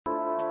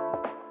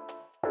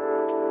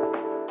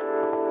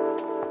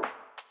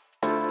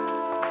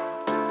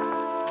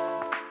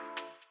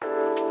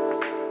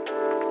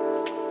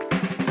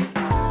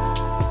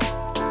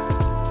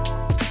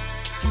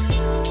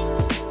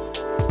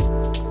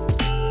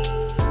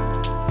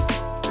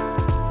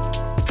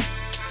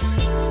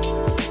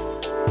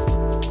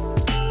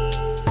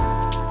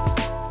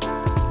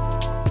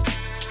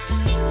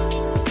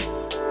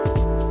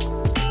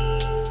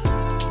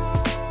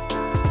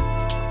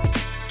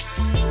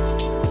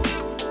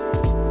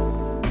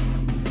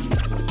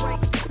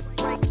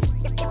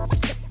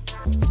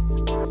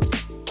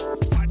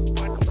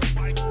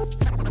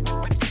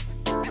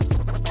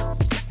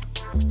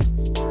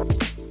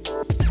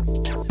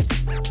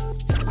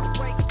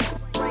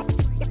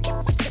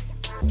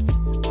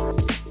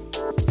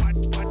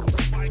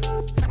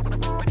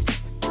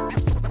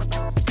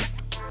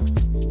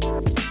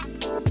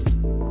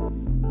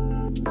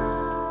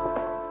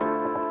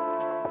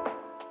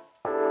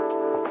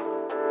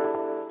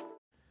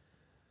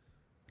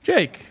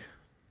Jake,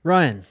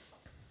 Ryan,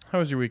 how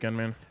was your weekend,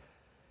 man?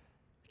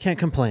 can't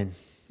complain.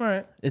 All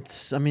right. It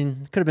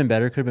could have been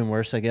better, could have been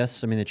worse, I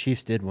guess. I mean, the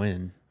Chiefs did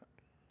win.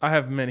 I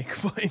have many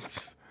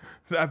complaints.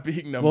 That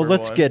being number Well,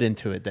 let's one. get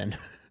into it then.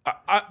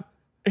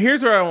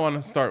 Here's where I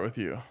want to start with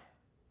you.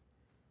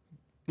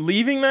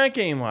 Leaving that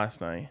game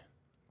last night,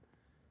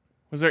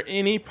 was there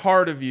any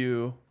part of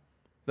you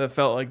that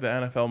felt like the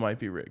NFL might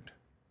be rigged?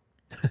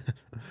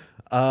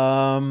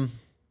 A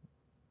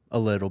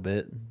little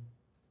bit.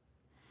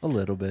 A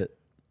little bit.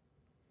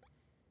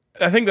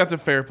 I think that's a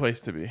fair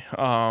place to be.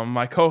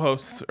 My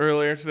co-hosts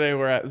earlier today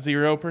were at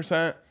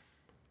 0%.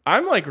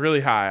 I'm like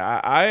really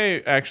high.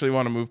 I actually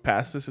want to move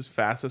past this as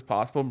fast as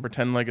possible and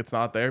pretend like it's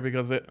not there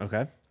because it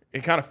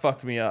kind of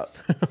fucked me up.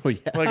 Oh,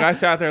 yeah. Like I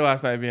sat there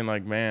last night being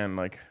like, man,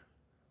 like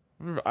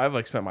I've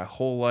like spent my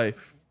whole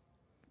life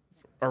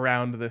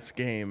around this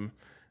game.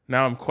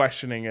 Now I'm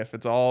questioning if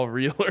it's all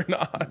real or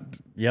not.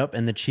 Yep,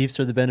 and the Chiefs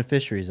are the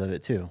beneficiaries of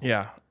it too.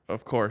 Yeah,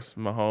 of course,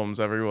 Mahomes,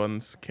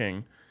 everyone's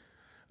king.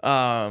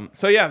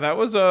 So yeah, that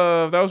was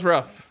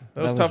rough.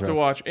 That was tough to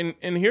watch.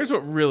 And here's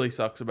what really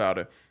sucks about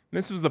it.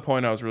 This was the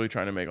point I was really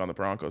trying to make on the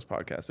Broncos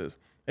podcast is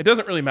it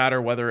doesn't really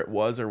matter whether it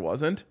was or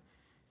wasn't.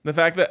 The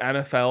fact that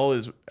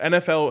NFL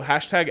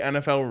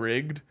 #NFL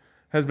rigged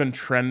has been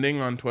trending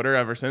on Twitter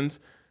ever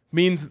since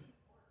means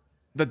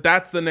that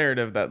that's the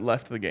narrative that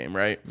left the game,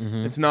 right?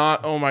 Mm-hmm. It's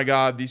not, oh my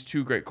God, these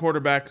two great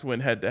quarterbacks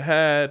went head to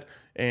head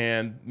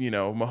and,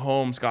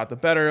 Mahomes got the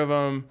better of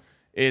them.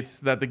 It's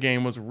that the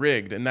game was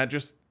rigged, and that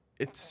just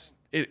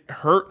it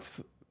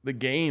hurts the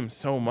game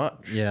so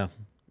much. Yeah,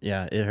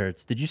 it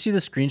hurts. Did you see the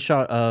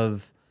screenshot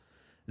of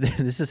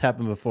this has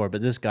happened before,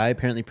 but this guy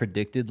apparently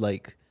predicted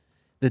like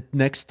the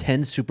next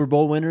 10 Super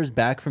Bowl winners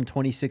back from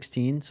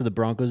 2016, so the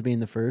Broncos being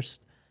the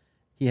first.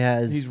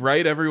 He's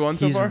right every one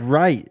so far? He's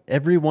right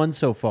every one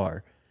so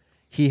far.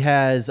 He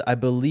has, I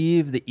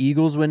believe, the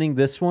Eagles winning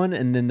this one,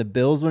 and then the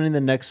Bills winning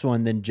the next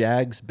one, then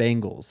Jags,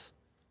 Bengals.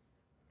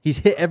 He's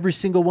hit every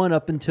single one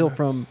up until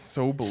from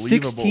so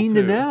 16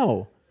 too. to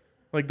now.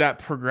 Like that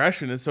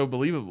progression is so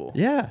believable.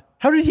 Yeah.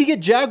 How did he get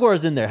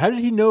Jaguars in there? How did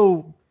he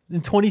know in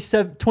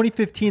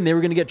 2015 they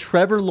were going to get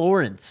Trevor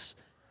Lawrence?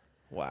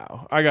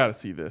 Wow. I got to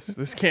see this.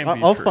 This can't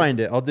be I'll true. find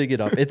it. I'll dig it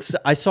up.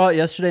 I saw it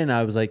yesterday and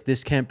I was like,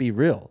 this can't be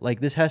real.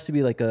 Like this has to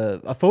be like a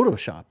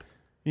Photoshop.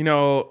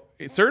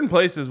 Certain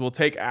places will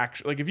take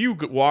action. Like if you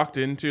walked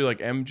into like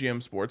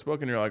MGM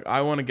Sportsbook and you're like,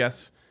 I want to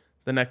guess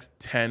the next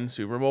 10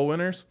 Super Bowl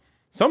winners,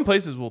 some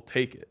places will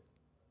take it.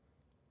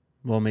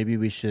 Well, maybe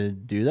we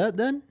should do that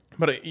then?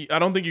 But I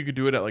don't think you could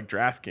do it at like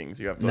DraftKings.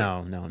 You have to.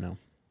 No.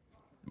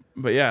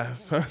 But yeah,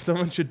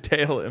 someone should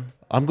tail him.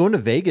 I'm going to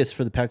Vegas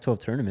for the Pac-12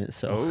 tournament.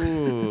 So.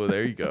 Oh,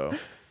 there you go.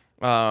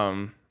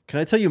 Can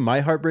I tell you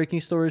my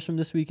heartbreaking stories from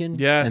this weekend?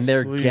 Yes, and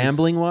they're please.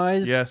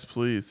 gambling-wise? Yes,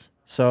 please.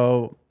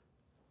 So,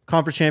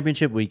 conference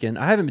championship weekend.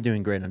 I haven't been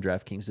doing great on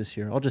DraftKings this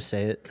year. I'll just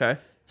say it. Okay.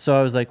 So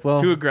I was like,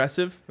 well. Too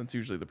aggressive? That's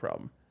usually the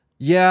problem.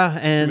 Yeah,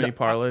 and Too many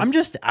parlays? I'm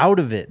just out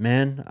of it,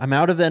 man. I'm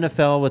out of the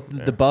NFL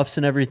with the buffs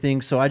and everything,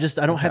 so I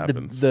don't have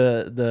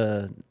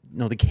the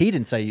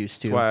cadence I used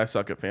to. That's why I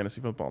suck at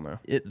fantasy football now.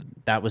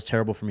 That was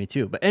terrible for me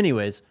too. But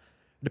anyways,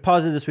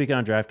 deposited this weekend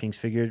on DraftKings,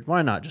 figured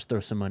why not just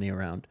throw some money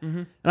around.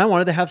 Mm-hmm. And I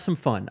wanted to have some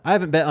fun. I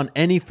haven't bet on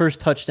any first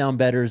touchdown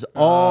bettors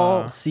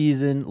all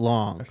season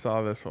long. I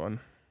saw this one.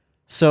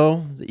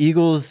 So the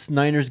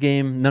Eagles-Niners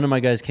game, none of my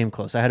guys came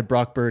close. I had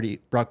Brock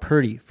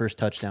Purdy first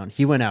touchdown.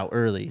 He went out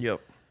early. Yep.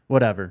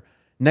 Whatever.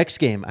 Next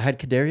game, I had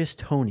Kadarius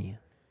Toney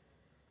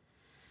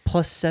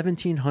plus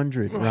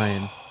 1,700.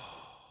 Ryan,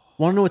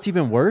 want to know what's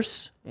even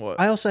worse? What?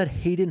 I also had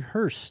Hayden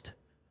Hurst.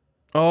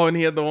 Oh, and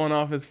he had the one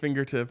off his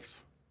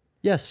fingertips.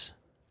 Yes.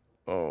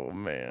 Oh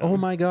man. Oh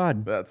my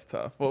God. That's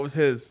tough. What was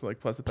his like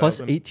plus 1,000?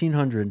 Plus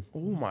 1,800. Oh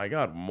my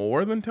God,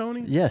 more than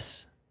Tony?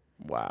 Yes.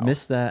 Wow.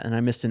 Missed that, and I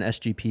missed an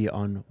SGP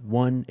on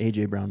one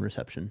AJ Brown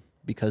reception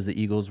because the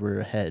Eagles were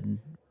ahead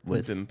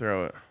with. Didn't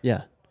throw it.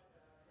 Yeah.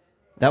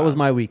 That was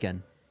my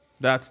weekend.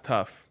 That's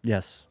tough.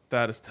 Yes.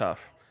 That is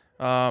tough.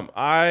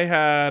 I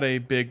had a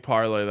big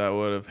parlay that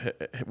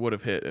would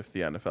have hit if the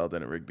NFL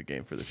didn't rig the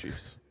game for the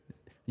Chiefs.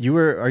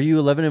 Are you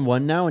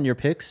 11-1 now in your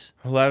picks?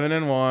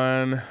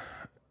 11-1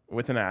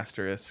 with an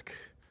asterisk.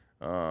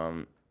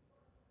 Tough.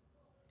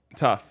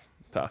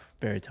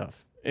 Very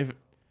tough.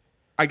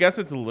 I guess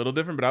it's a little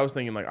different, but I was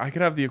thinking like I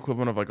could have the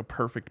equivalent of like a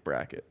perfect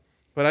bracket,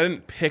 but I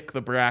didn't pick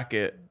the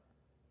bracket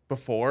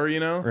before,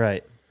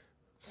 Right.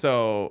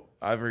 So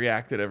I've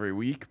reacted every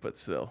week, but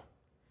still.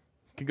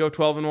 Could go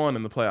 12-1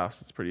 in the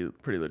playoffs. It's pretty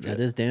legit. That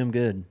is damn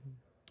good.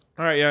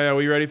 All right, yeah.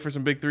 We ready for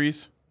some big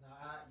threes?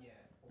 Not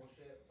yet.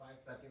 Bullshit. 5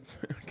 seconds.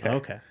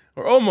 Okay.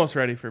 We're almost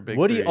ready for big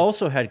Woody threes.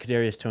 also had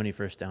Kadarius Toney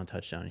first down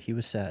touchdown. He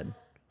was sad.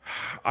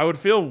 I would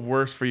feel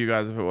worse for you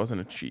guys if it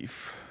wasn't a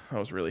Chief. I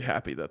was really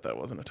happy that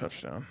wasn't a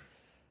touchdown.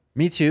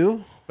 Me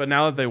too. But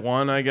now that they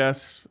won, I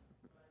guess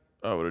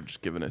I would have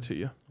just given it to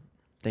you.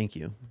 Thank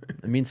you.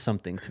 It means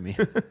something to me.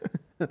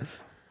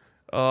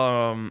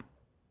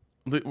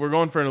 We're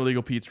going for an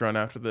illegal Pete's run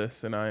after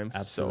this, and I am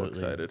Absolutely.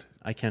 so excited.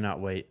 I cannot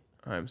wait.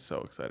 I'm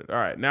so excited. All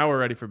right, now we're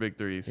ready for big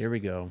threes. Here we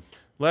go.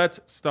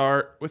 let's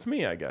start with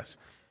me, I guess.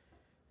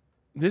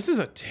 This is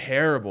a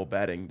terrible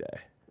betting day.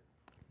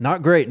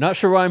 Not great. Not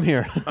sure why I'm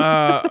here.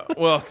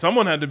 Well,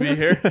 someone had to be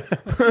here.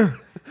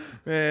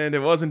 And it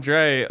wasn't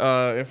Dre.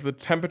 If the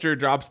temperature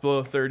drops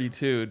below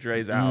 32,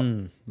 Dre's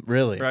out.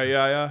 Really? Right,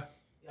 yeah.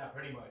 Yeah,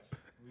 pretty much.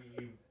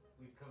 We've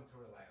come to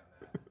rely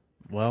on that.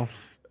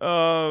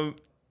 Well,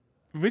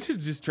 We should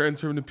just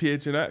transfer him to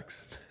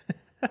PHNX.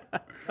 No,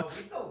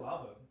 we still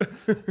love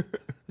him.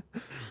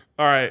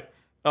 All right.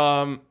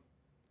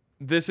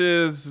 This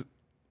is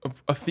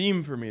a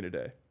theme for me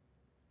today.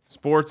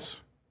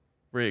 Sports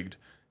rigged.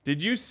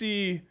 Did you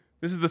see,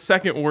 this is the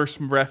second worst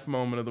ref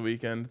moment of the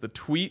weekend, the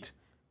tweet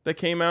that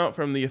came out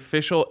from the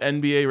official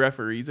NBA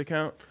referees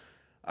account?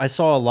 I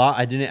saw a lot.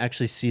 I didn't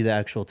actually see the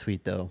actual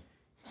tweet, though.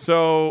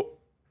 So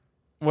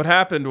what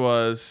happened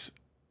was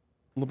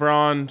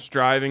LeBron's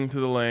driving to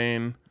the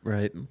lane.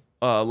 Right.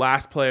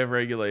 Last play of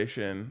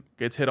regulation,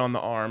 gets hit on the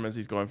arm as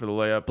he's going for the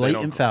layup.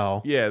 Blatant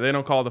foul. Yeah, they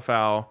don't call the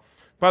foul.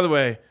 By the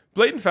way,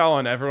 blatant foul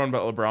on everyone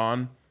but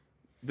LeBron.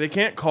 They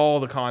can't call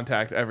the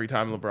contact every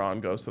time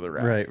LeBron goes to the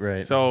ref.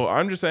 Right. So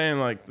I'm just saying,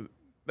 like,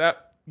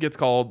 that gets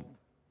called.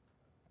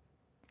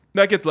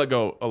 That gets let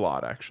go a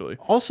lot, actually.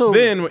 Also,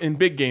 then in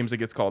big games, it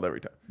gets called every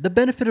time. the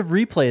benefit of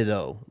replay,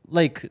 though,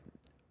 like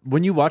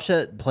when you watch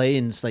that play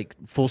in like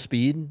full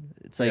speed,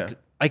 it's like Yeah.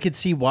 I could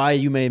see why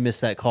you may miss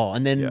that call,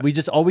 and then Yeah. we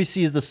just always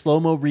see is the slow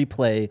mo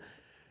replay,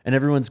 and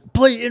everyone's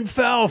blatant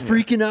foul,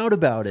 freaking out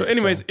about it. So,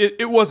 anyways,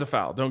 it was a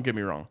foul. Don't get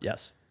me wrong.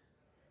 Yes.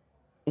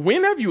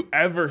 When have you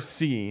ever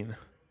seen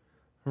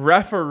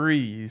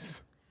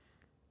referees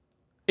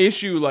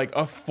issue like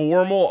a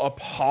formal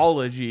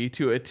apology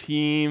to a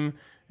team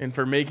and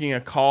for making a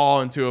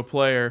call and to a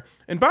player?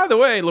 And by the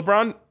way,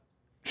 LeBron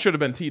should have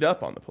been teed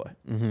up on the play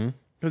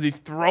because he's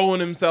throwing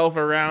himself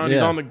around.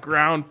 He's Yeah. on the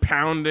ground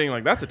pounding.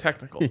 Like, that's a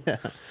technical.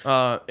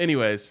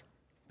 Anyways,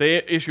 they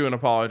issue an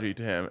apology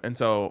to him. And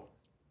so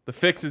the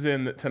fix is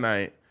in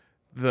tonight.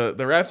 The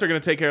refs are going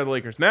to take care of the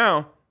Lakers.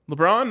 Now,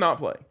 LeBron not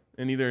playing,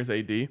 and neither is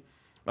AD.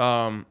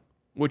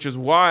 Which is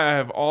why I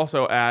have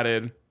also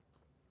added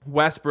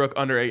Westbrook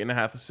under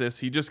 8.5 assists.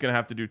 He's just going to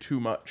have to do too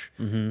much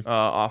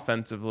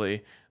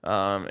offensively,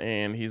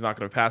 and he's not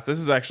going to pass. This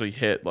is actually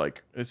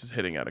this is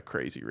hitting at a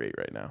crazy rate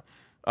right now.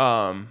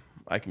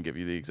 I can give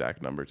you the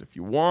exact numbers if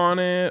you want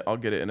it. I'll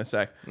get it in a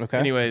sec. Okay.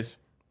 Anyways,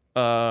 he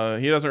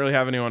doesn't really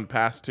have anyone to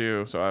pass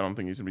to, so I don't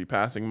think he's going to be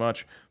passing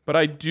much. But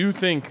I do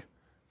think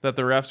that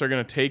the refs are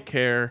going to take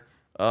care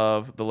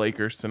of the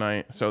Lakers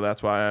tonight, so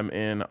that's why I'm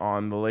in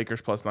on the Lakers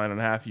plus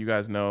 9.5. You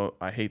guys know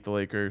I hate the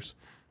Lakers.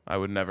 I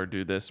would never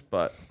do this,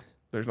 but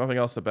there's nothing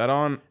else to bet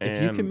on. And,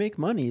 If you can make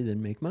money,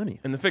 then make money.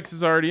 and the fix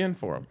is already in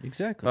for him.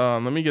 Exactly.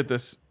 Let me get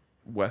this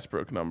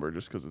Westbrook number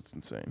just because it's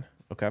insane.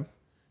 Okay.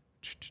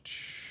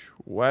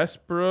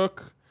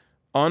 Westbrook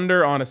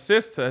under on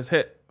assists has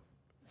hit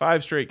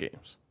 5 straight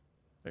games.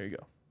 There you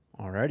go.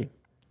 Alrighty.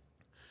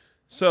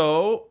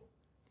 So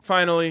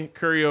finally,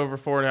 Curry over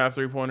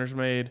 4.5 3-pointers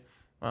made.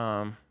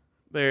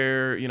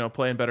 They're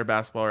playing better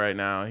basketball right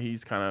now.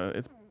 He's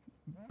it's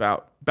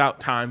about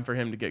time for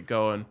him to get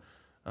going.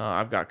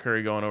 I've got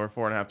Curry going over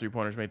 4.5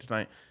 3-pointers made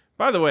tonight.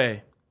 By the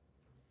way,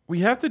 we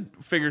have to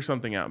figure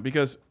something out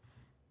because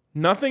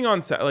nothing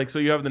on so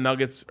you have the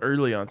Nuggets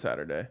early on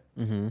Saturday,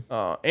 and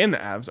the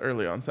Avs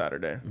early on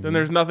Saturday. Then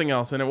there's nothing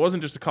else, and it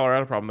wasn't just a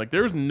Colorado problem. Like,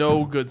 there was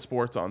no good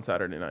sports on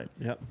Saturday night.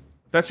 Yep.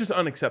 That's just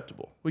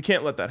unacceptable. We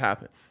can't let that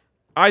happen.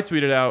 I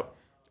tweeted out.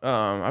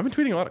 I've been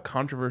tweeting a lot of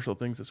controversial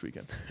things this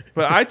weekend,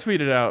 but I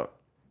tweeted out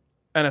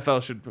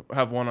NFL should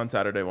have one on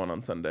Saturday, one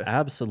on Sunday.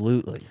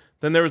 Absolutely.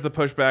 Then there was the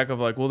pushback of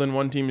like, well, then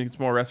one team gets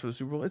more rest for the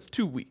Super Bowl. It's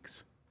 2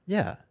 weeks.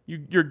 Yeah.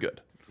 You're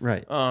good.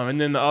 Right. And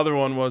then the other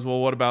one was,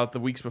 well, what about the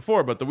weeks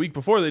before? But the week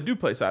before they do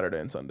play Saturday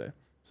and Sunday.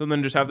 So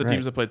then just have the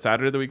teams that played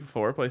Saturday the week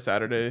before play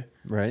Saturday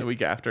the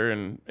week after,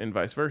 and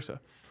vice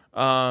versa.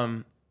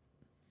 So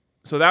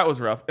that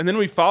was rough. And then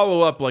we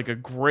follow up like a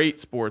great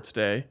sports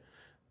day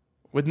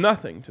with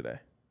nothing today.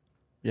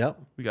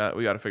 Yep. We got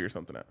to figure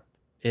something out.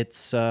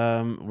 It's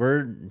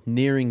we're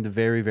nearing the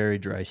very, very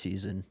dry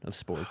season of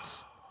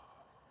sports.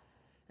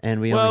 And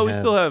we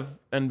still have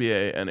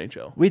NBA,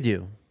 NHL. We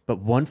do. But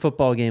one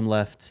football game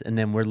left, and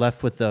then we're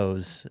left with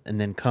those. And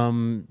then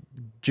come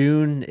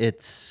June,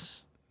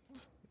 it's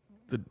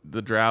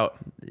the drought.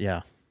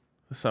 Yeah.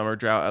 The summer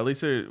drought. At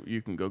least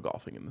you can go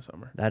golfing in the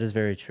summer. That is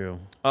very true.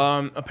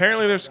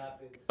 Apparently there's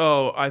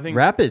I think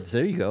Rapids,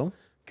 there you go.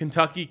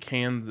 Kentucky,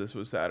 Kansas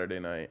was Saturday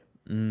night.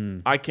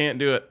 I can't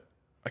do it.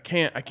 I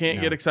can't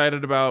get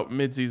excited about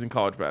midseason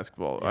college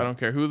basketball. Yeah. I don't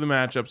care who the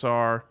matchups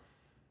are.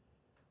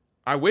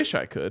 I wish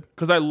I could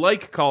because I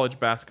like college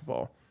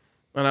basketball.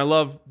 And I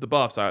love the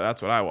Buffs.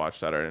 That's what I watched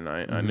Saturday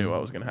night. I knew what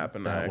was going to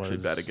happen. I actually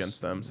bet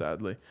against them,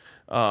 sadly.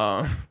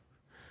 But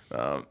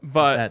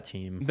that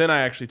team. Then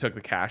I actually took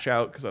the cash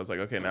out because I was like,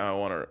 okay,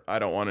 now I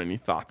don't want any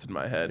thoughts in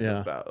my head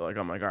about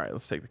I'm like, all right,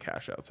 let's take the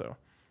cash out. So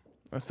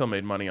I still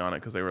made money on it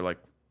because they were like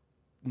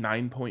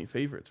 9-point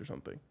favorites or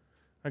something.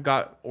 I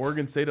got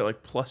Oregon State at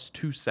like plus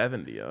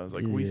 270. I was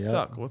like, we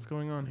suck. What's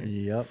going on here?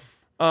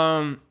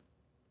 Yep.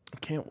 I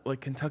can't,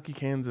 like, Kentucky,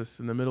 Kansas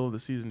in the middle of the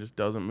season just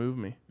doesn't move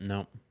me.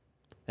 No.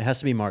 It has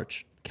to be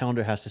March.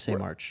 Calendar has to say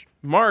March.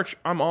 March,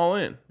 I'm all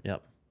in.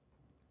 Yep.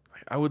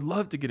 I would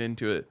love to get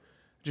into it.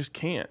 Just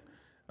can't.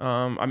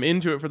 I'm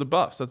into it for the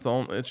Buffs. That's the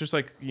only, it's just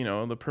like,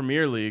 the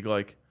Premier League,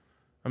 like,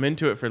 I'm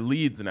into it for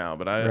Leeds now,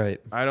 but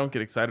I don't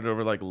get excited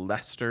over like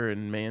Leicester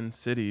and Man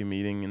City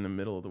meeting in the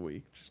middle of the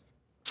week. Just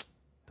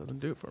doesn't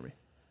do it for me.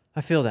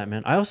 I feel that,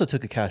 man. I also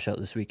took a cash out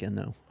this weekend,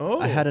 though. Oh,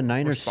 I had a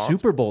Niners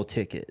Super Bowl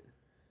ticket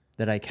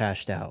that I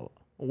cashed out.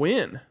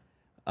 When?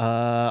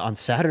 On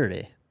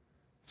Saturday.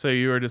 So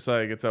you were just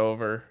like, it's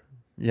over.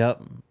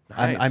 Yep.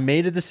 Nice. I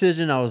made a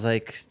decision. I was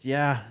like,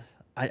 yeah,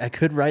 I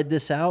could ride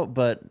this out,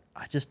 but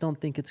I just don't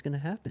think it's going to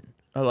happen.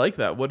 I like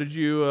that. What did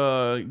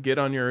you get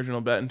on your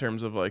original bet in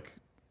terms of like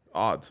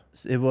odds?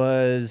 It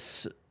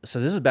was, so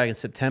this is back in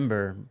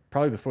September,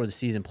 probably before the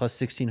season, plus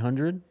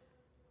 1,600.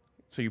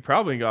 So you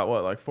probably got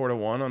what, like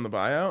 4-1 on the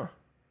buyout?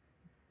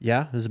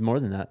 Yeah, it was more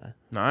than that.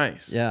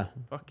 Nice. Yeah.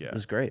 Fuck yeah. It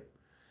was great.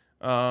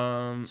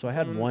 So I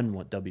had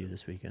one W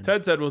this weekend.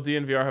 Ted said, will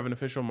DNVR have an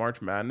official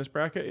March Madness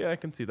bracket? Yeah, I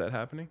can see that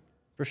happening.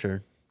 For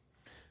sure.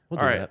 We'll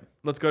All do right, that.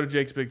 let's go to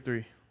Jake's Big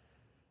Three.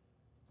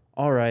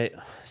 All right.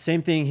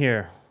 Same thing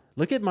here.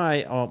 Look at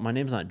my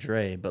name's not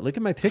Dre, but look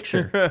at my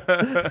picture.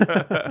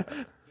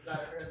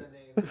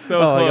 So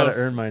close. I gotta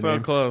earn my so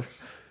name.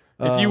 close.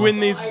 If you win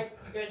these... You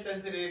guys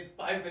sent it in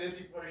 5 minutes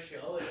before the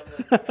show, and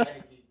I'm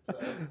like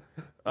panicking.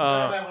 So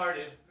my heart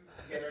is to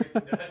get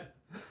everything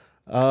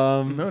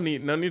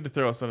done. No need to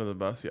throw us under the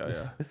bus.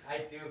 Yeah. I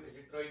do, because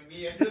you're throwing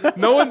me under the bus.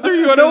 No one threw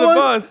you under the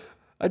bus.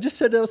 I just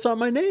said that's not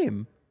my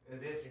name. It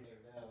is your name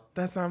now.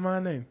 That's not my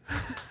name.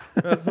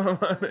 That's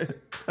not my name.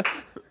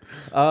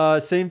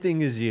 Same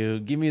thing as you.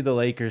 Give me the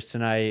Lakers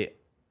tonight,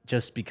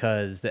 just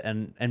because the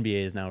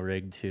NBA is now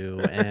rigged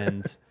too,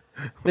 and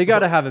they got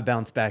to have a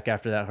bounce back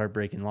after that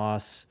heartbreaking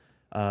loss.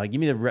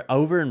 Give me the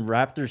over in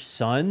Raptors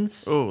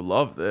Suns. Oh,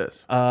 love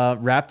this.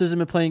 Raptors have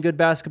been playing good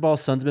basketball.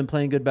 Suns have been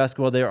playing good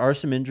basketball. There are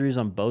some injuries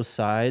on both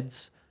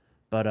sides,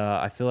 but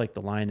I feel like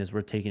the line is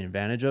worth taking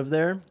advantage of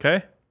there.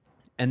 Okay.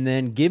 And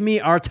then give me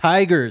our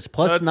Tigers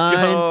plus Let's 9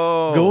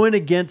 go. going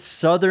against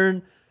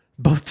Southern.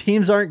 Both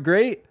teams aren't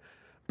great,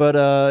 but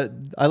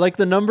I like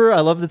the number. I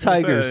love the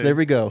Tigers. say, There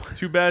we go.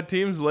 Two bad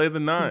teams lay the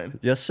 9.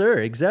 Yes, sir.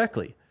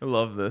 Exactly. I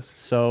love this.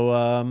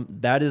 So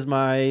that is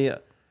my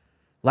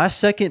last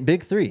second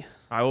Big Three.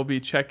 I will be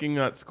checking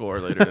that score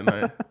later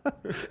tonight.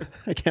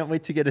 I can't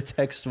wait to get a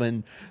text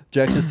when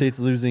Jackson State's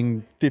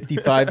losing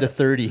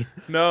 55-30.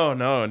 No,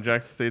 and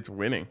Jackson State's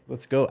winning.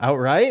 Let's go.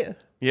 Outright?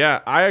 Yeah,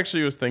 I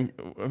actually was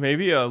thinking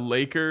maybe a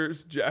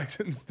Lakers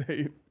Jackson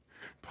State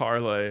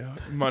parlay,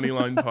 money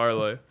line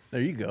parlay.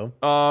 There you go.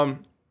 All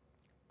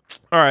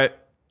right.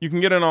 You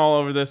can get in all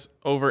over this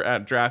over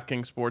at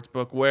DraftKings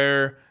Sportsbook,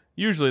 where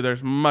usually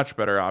there's much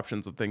better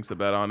options of things to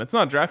bet on. It's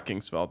not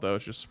DraftKings' fault, though.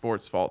 It's just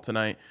sports' fault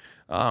tonight.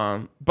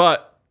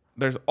 But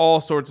there's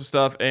all sorts of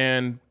stuff,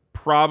 and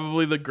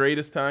probably the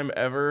greatest time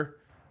ever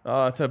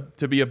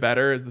to be a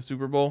bettor is the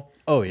Super Bowl.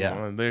 Oh,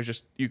 yeah. There's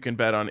just, you can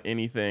bet on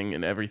anything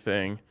and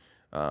everything.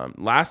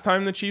 Last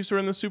time the Chiefs were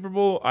in the Super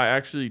Bowl, I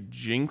actually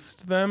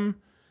jinxed them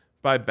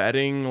by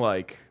betting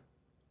like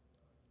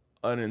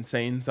an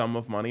insane sum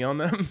of money on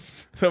them.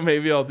 So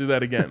maybe I'll do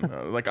that again.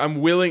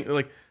 I'm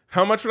willing,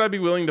 how much would I be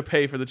willing to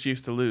pay for the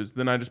Chiefs to lose?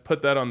 Then I just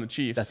put that on the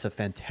Chiefs. That's a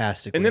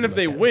fantastic And way then to if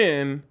they look at it.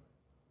 win,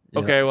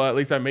 okay, well, at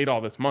least I made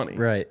all this money.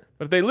 Right.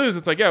 But if they lose,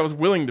 it's like, yeah, I was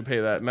willing to pay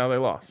that. Now they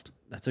lost.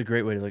 That's a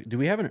great way to look. Do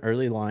we have an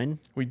early line?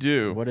 We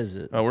do. What is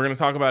it? We're going to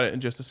talk about it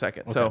in just a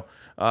second. Okay. So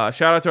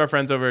shout out to our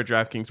friends over at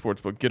DraftKings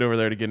Sportsbook. Get over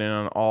there to get in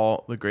on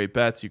all the great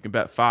bets. You can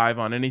bet 5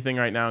 on anything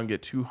right now and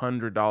get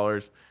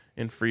 $200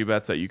 in free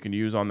bets that you can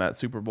use on that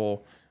Super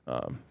Bowl.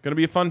 Going to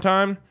be a fun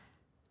time.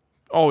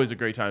 Always a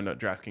great time at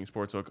DraftKings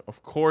Sportsbook.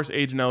 Of course,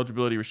 age and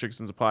eligibility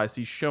restrictions apply.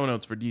 See show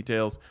notes for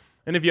details.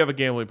 And if you have a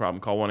gambling problem,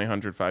 call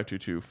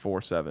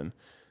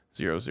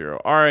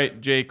 1-800-522-4700. All right,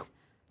 Jake,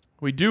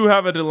 we do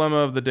have a dilemma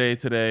of the day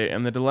today.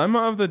 And the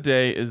dilemma of the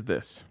day is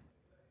this.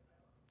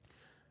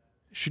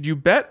 Should you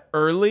bet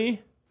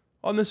early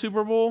on the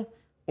Super Bowl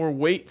or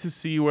wait to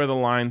see where the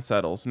line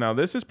settles? Now,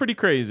 this is pretty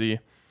crazy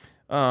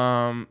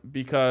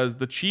because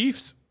the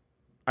Chiefs,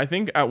 I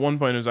think at one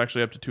point it was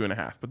actually up to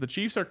 2.5, but the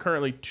Chiefs are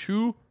currently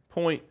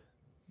 2-point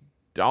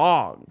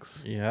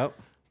dogs Yep.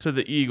 to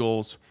the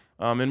Eagles.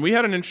 And we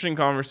had an interesting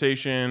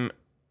conversation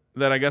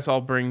that I guess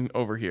I'll bring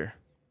over here.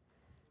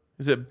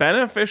 Is it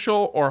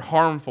beneficial or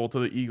harmful to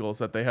the Eagles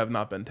that they have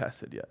not been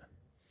tested yet?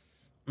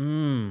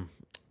 I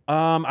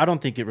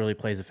don't think it really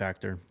plays a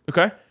factor.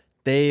 Okay.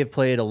 They have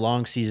played a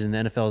long season. The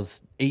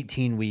NFL's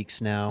 18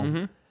 weeks now.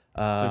 Mm-hmm.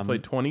 So they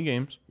played 20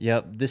 games.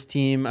 Yep. This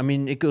team, I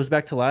mean, it goes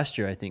back to last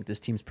year, I think, this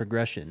team's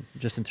progression,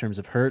 just in terms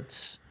of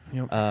Hurts,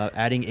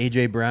 adding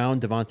A.J. Brown,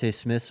 Devontae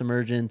Smith's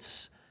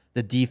emergence.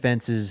 The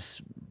defense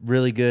is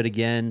really good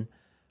again.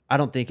 I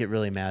don't think it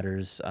really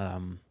matters.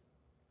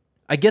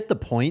 I get the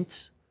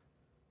point,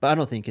 but I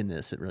don't think in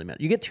this it really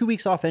matters. You get 2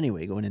 weeks off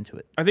anyway going into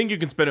it. I think you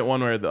can spin it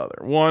one way or the other.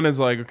 One is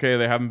like, okay,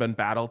 they haven't been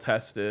battle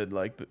tested.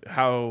 Like,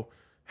 how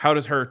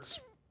does Hurts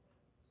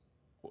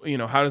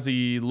how does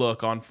he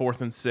look on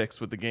 4th and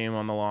 6 with the game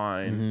on the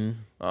line,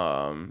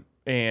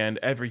 and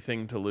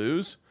everything to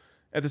lose?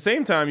 At the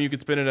same time, you could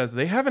spin it as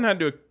they haven't had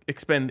to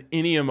expend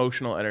any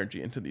emotional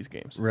energy into these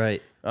games.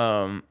 Right.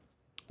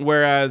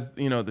 Whereas,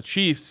 the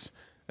Chiefs,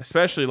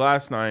 especially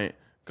last night,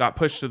 got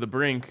pushed to the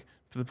brink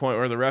to the point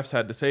where the refs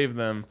had to save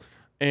them.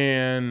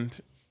 And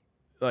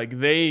like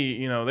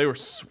they were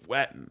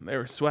sweating. They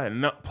were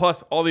sweating.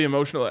 Plus all the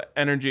emotional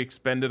energy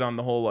expended on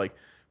the whole like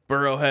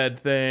Burrowhead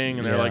thing,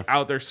 and they're like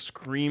out there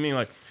screaming.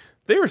 Like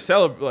they were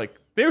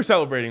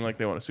celebrating like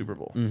they won a Super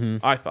Bowl.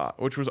 I thought,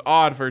 which was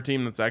odd for a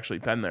team that's actually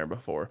been there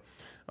before.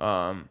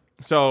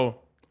 So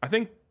I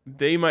think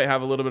they might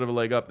have a little bit of a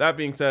leg up. That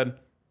being said,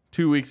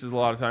 2 weeks is a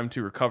lot of time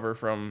to recover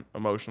from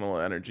emotional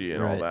energy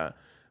and all that.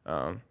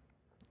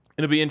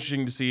 It'll be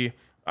interesting to see.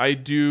 I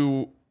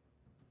do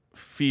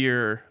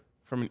fear,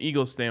 from an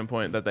Eagles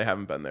standpoint, that they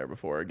haven't been there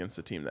before against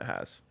a team that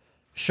has.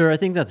 Sure, I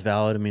think that's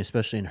valid. I mean,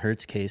 especially in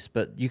Hurts' case.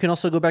 But you can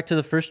also go back to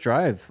the first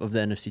drive of the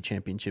NFC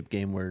Championship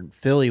game where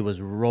Philly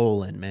was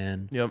rolling,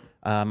 man. Yep.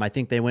 I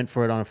think they went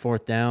for it on a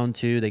 4th down,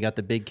 too. They got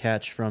the big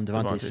catch from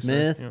Devontae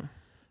Smith. Yeah.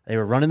 They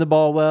were running the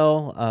ball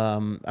well.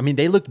 I mean,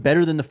 they looked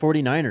better than the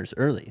 49ers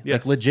early,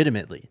 like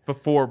legitimately.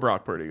 Before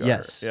Brock Purdy got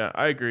hurt. Yeah,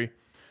 I agree.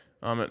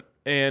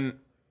 And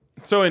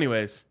so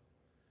anyways,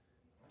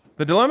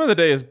 the dilemma of the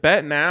day is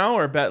bet now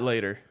or bet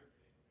later?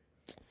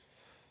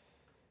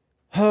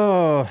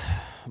 Oh,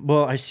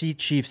 well, I see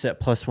Chiefs at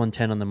plus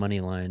 110 on the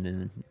money line,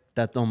 and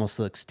that almost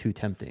looks too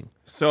tempting.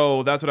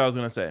 So that's what I was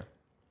going to say.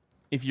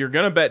 If you're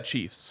going to bet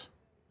Chiefs,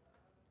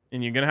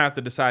 and you're going to have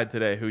to decide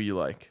today who you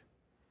like.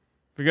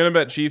 If you're going to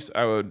bet Chiefs,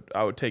 I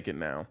would take it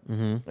now.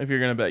 If you're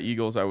going to bet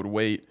Eagles, I would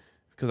wait,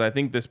 because I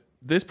think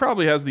this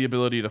probably has the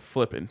ability to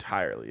flip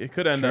entirely. It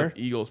could end up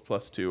Eagles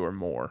 +2 or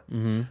more.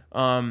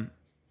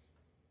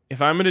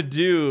 If I'm going to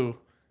do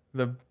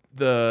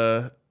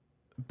the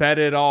bet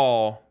it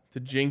all to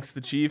jinx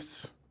the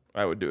Chiefs,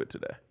 I would do it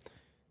today.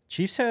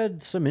 Chiefs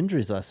had some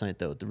injuries last night,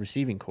 though, at the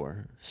receiving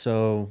core.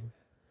 So,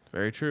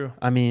 very true.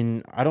 I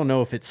mean, I don't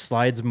know if it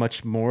slides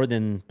much more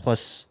than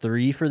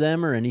 +3 for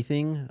them or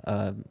anything,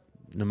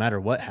 no matter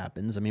what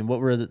happens. I mean,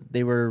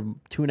 they were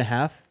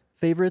 2.5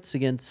 favorites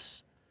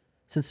against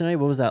Cincinnati.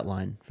 What was that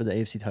line for the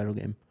AFC title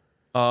game?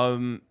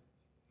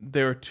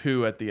 There were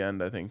 2 at the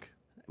end, I think.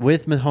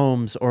 With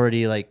Mahomes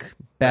already, like,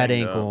 bad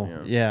Banged ankle.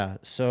 up, yeah.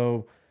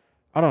 So,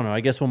 I don't know.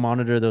 I guess we'll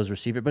monitor those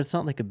receivers, but it's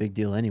not like a big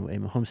deal anyway.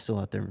 Mahomes still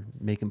out there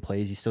making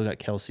plays. He's still got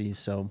Kelsey.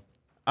 So,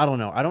 I don't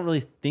know. I don't really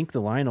think the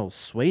line will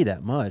sway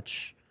that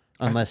much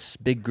unless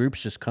big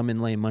groups just come in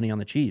laying money on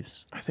the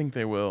Chiefs. I think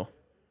they will.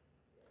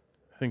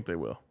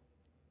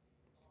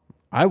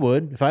 I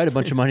would if I had a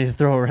bunch of money to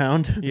throw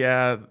around.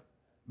 Yeah,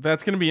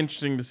 that's going to be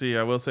interesting to see.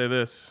 I will say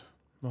this.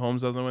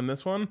 Mahomes doesn't win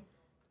this one.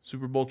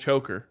 Super Bowl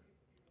choker.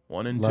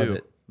 1 and 2.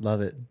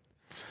 Love it.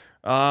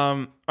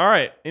 All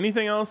right.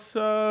 Anything else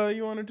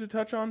you wanted to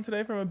touch on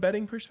today from a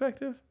betting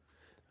perspective?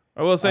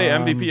 I will say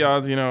MVP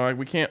odds,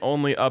 we can't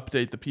only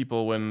update the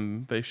people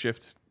when they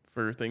shift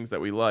for things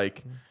that we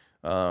like.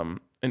 An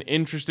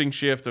interesting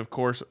shift, of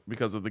course,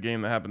 because of the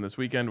game that happened this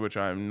weekend, which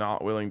I'm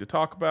not willing to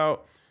talk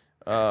about.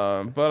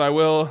 But I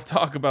will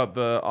talk about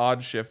the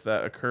odd shift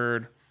that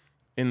occurred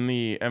in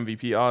the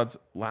MVP odds.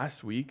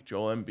 Last week,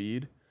 Joel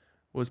Embiid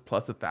was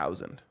plus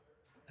 1,000.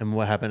 And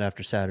what happened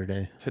after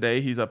Saturday? Today,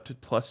 he's up to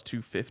plus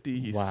 250.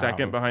 He's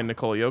second behind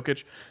Nikola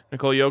Jokic.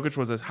 Nikola Jokic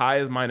was as high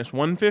as minus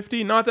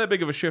 150. Not that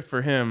big of a shift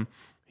for him.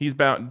 He's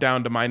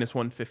down to minus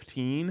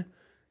 115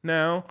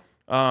 now.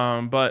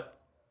 But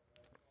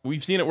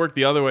we've seen it work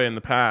the other way in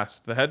the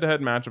past. The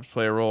head-to-head matchups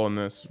play a role in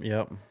this.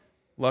 Yep.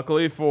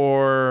 Luckily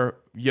for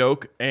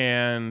Jokic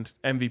and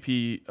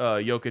Jokic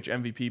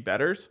MVP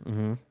bettors,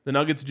 the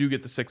Nuggets do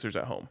get the Sixers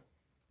at home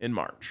in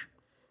March.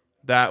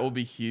 That will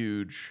be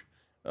huge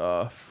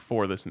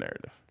for this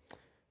narrative.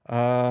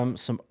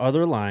 Some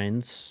other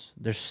lines.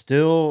 There's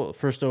still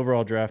first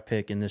overall draft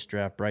pick in this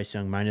draft, Bryce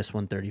Young, minus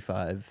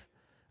 135.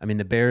 I mean,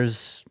 the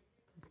Bears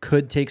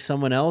could take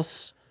someone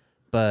else,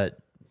 but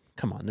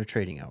come on, they're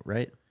trading out,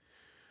 right?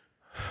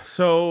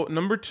 So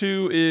number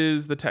 2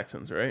 is the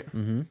Texans, right?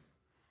 Mm-hmm.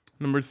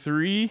 Number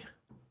 3 is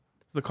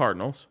the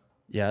Cardinals.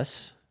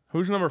 Yes.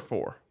 Who's number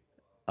 4?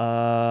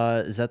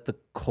 Is that the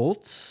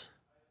Colts?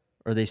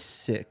 Or are they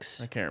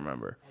 6? I can't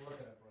remember.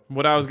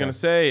 What I was going to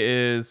say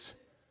is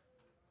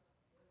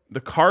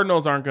the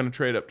Cardinals aren't going to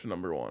trade up to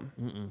number 1.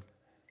 Mm-mm.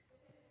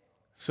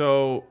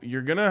 So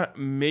you're going to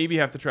maybe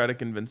have to try to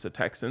convince the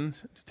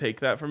Texans to take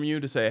that from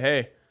you, to say,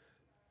 hey,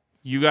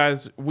 you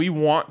guys, we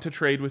want to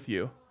trade with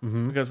you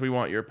because we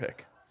want your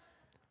pick.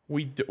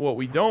 What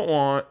we don't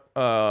want,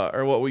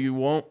 or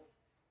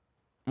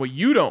what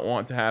you don't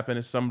want to happen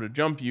is someone to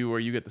jump you or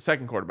you get the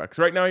second quarterback. Because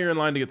right now you're in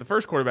line to get the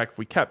first quarterback if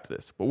we kept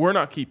this, but we're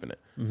not keeping it.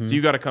 So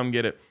you got to come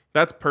get it.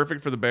 That's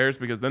perfect for the Bears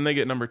because then they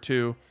get number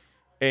 2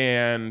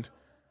 and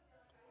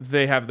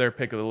they have their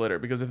pick of the litter.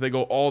 Because if they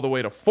go all the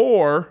way to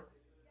 4,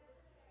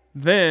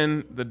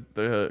 then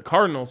the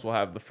Cardinals will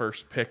have the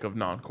first pick of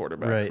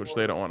non-quarterbacks, which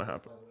they don't want to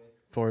happen.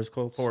 4 is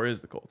Colts? 4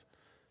 is the Colts.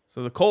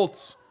 So the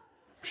Colts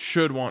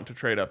should want to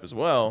trade up as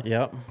well.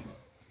 Yep.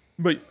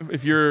 But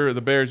if you're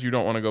the Bears, you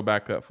don't want to go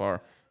back that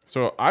far.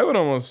 So I would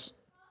almost.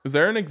 Is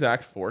there an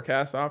exact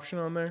forecast option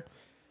on there?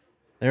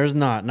 There's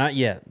not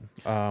yet.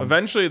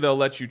 Eventually, they'll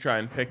let you try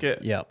and pick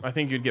it. Yeah. I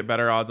think you'd get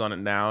better odds on it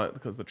now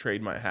because the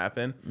trade might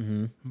happen.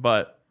 Mm-hmm.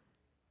 But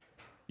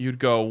you'd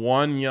go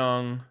 1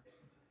 Young,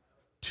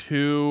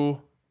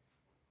 2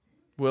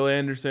 Will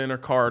Anderson or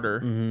Carter,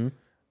 Mm-hmm.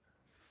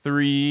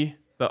 3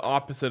 the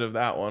opposite of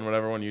that one,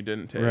 whatever one you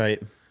didn't take,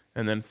 Right.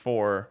 and then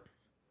 4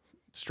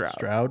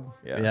 Stroud.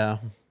 Yeah.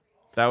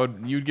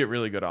 You'd get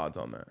really good odds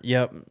on that.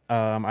 Yep.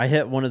 I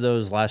hit one of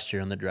those last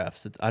year on the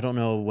drafts. I don't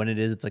know when it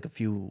is. It's like a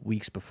few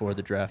weeks before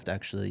the draft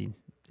actually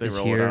is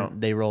here.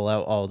 They roll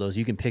out all of those.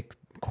 You can pick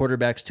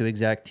quarterbacks to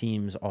exact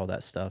teams, all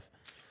that stuff.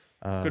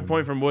 Good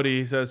point from Woody.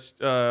 He says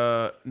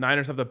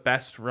Niners have the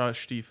best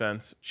rush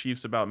defense.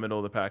 Chiefs about middle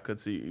of the pack. Could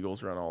see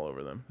Eagles run all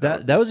over them.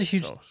 That was a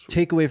huge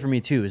takeaway for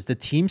me too. Is the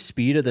team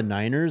speed of the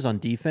Niners on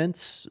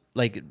defense?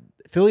 Like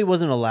Philly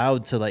wasn't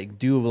allowed to like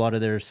do a lot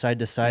of their side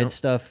to side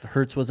stuff.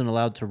 Hurts wasn't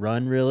allowed to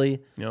run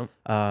really. Yep.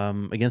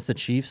 Against the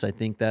Chiefs, I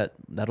think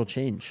that'll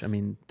change. I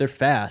mean, they're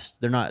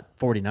fast. They're not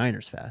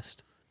 49ers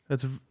fast.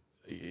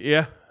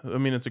 Yeah. I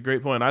mean, it's a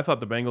great point. I thought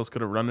the Bengals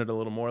could have run it a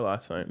little more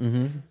last night.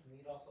 Mm-hmm.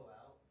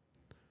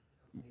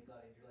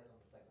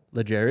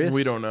 L'Jarius?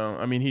 We don't know.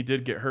 I mean, he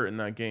did get hurt in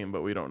that game,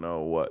 but we don't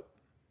know what.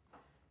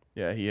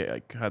 Yeah, he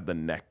had the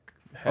neck.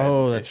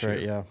 That's issue.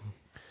 right. Yeah.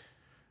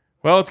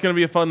 Well, it's going to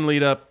be a fun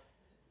lead up.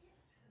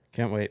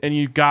 Can't wait. And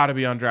you got to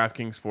be on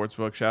DraftKings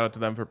Sportsbook. Shout out to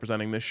them for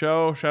presenting this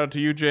show. Shout out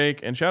to you, Jake.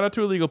 And shout out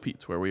to Illegal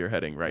Pete's, where we are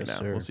heading right now.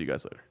 Sir. We'll see you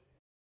guys later.